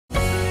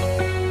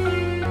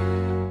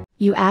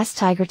You ask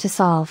Tiger to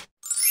solve.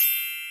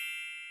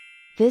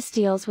 This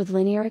deals with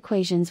linear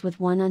equations with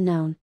one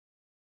unknown.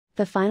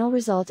 The final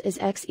result is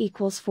x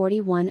equals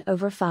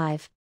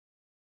 41/5.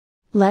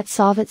 Let's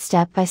solve it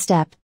step by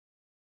step.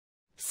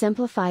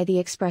 Simplify the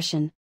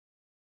expression.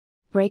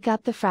 Break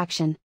up the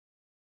fraction.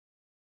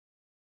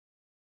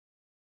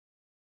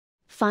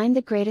 Find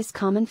the greatest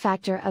common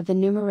factor of the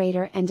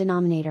numerator and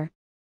denominator.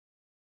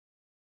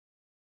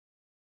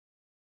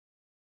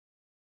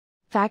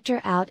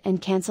 Factor out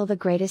and cancel the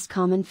greatest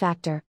common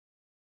factor.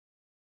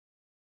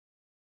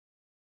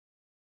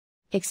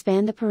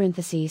 Expand the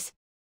parentheses.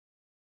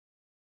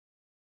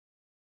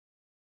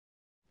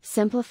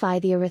 Simplify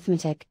the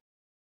arithmetic.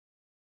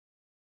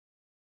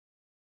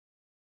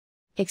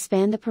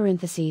 Expand the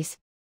parentheses.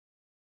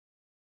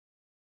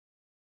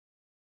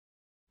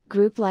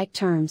 Group like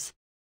terms.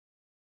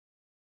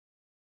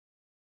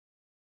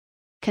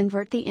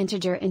 Convert the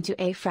integer into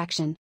a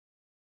fraction.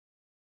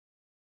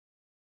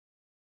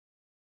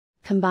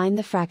 Combine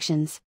the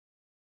fractions.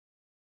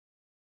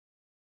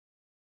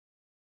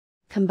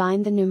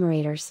 Combine the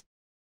numerators.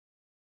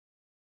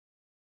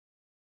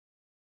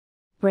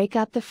 Break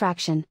up the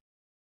fraction.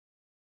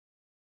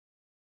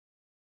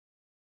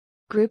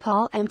 Group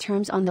all m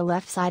terms on the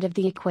left side of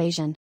the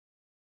equation.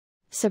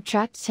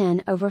 Subtract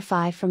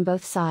 10/5 from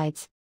both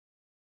sides.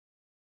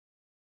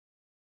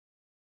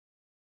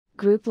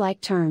 Group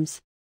like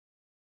terms.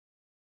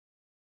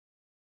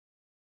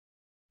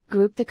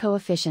 Group the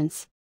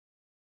coefficients.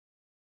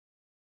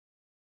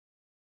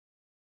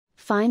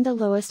 Find the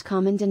lowest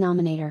common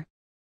denominator.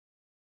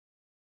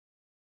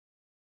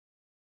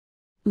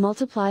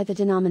 Multiply the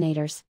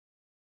denominators.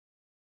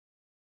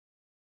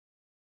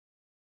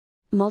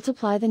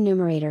 Multiply the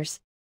numerators.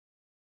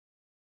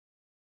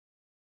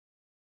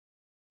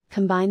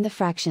 Combine the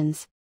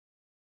fractions.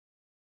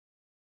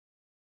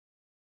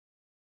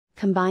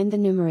 Combine the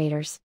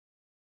numerators.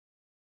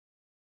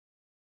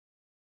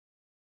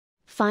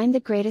 Find the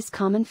greatest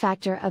common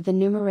factor of the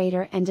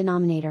numerator and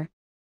denominator.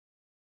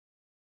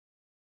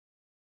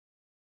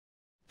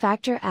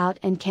 Factor out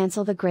and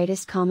cancel the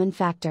greatest common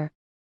factor.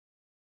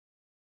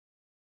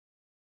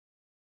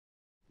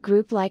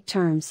 Group like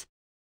terms.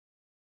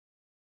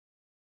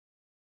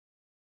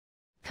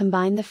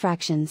 Combine the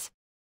fractions.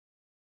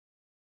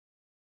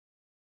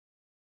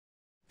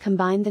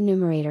 Combine the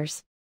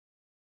numerators.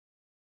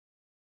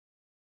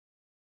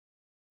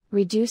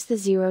 Reduce the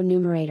zero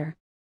numerator.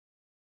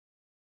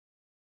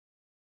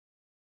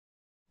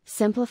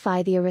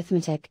 Simplify the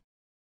arithmetic.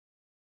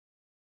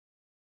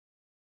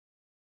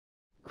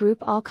 Group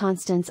all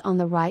constants on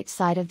the right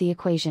side of the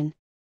equation.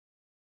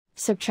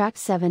 Subtract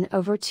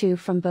 7/2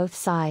 from both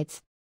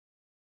sides.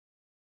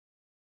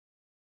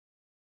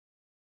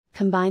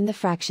 Combine the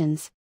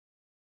fractions.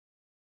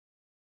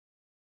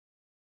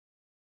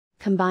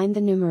 Combine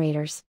the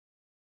numerators.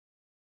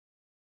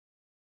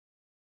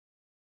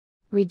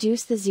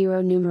 Reduce the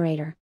zero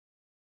numerator.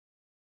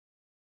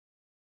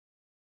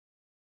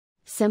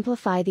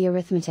 Simplify the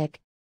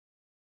arithmetic.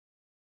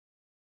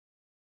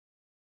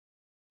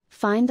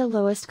 Find the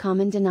lowest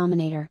common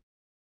denominator.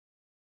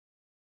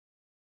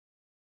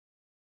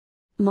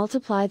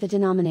 Multiply the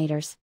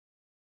denominators.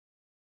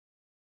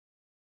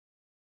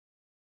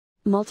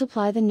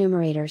 Multiply the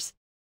numerators.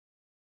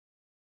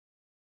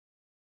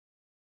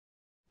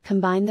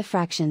 Combine the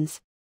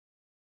fractions.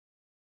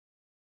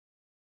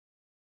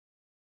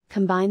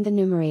 Combine the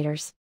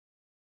numerators.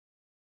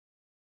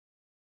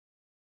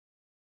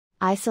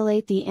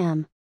 Isolate the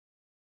m.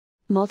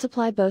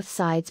 Multiply both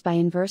sides by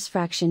inverse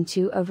fraction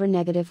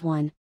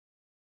 2/(-1).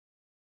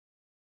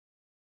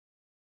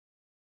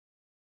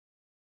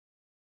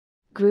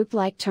 Group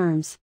like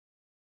terms.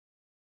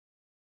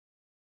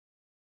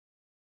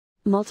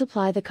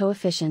 Multiply the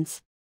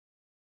coefficients.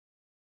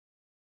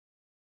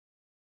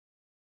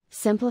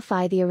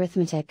 Simplify the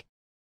arithmetic.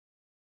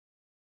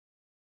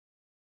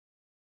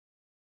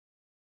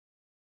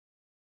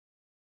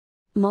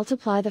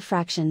 Multiply the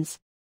fractions.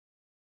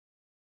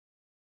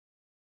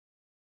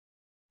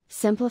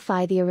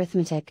 Simplify the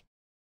arithmetic.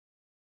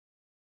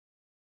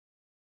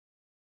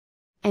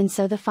 And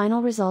so the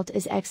final result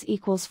is x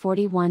equals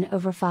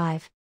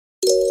 41/5.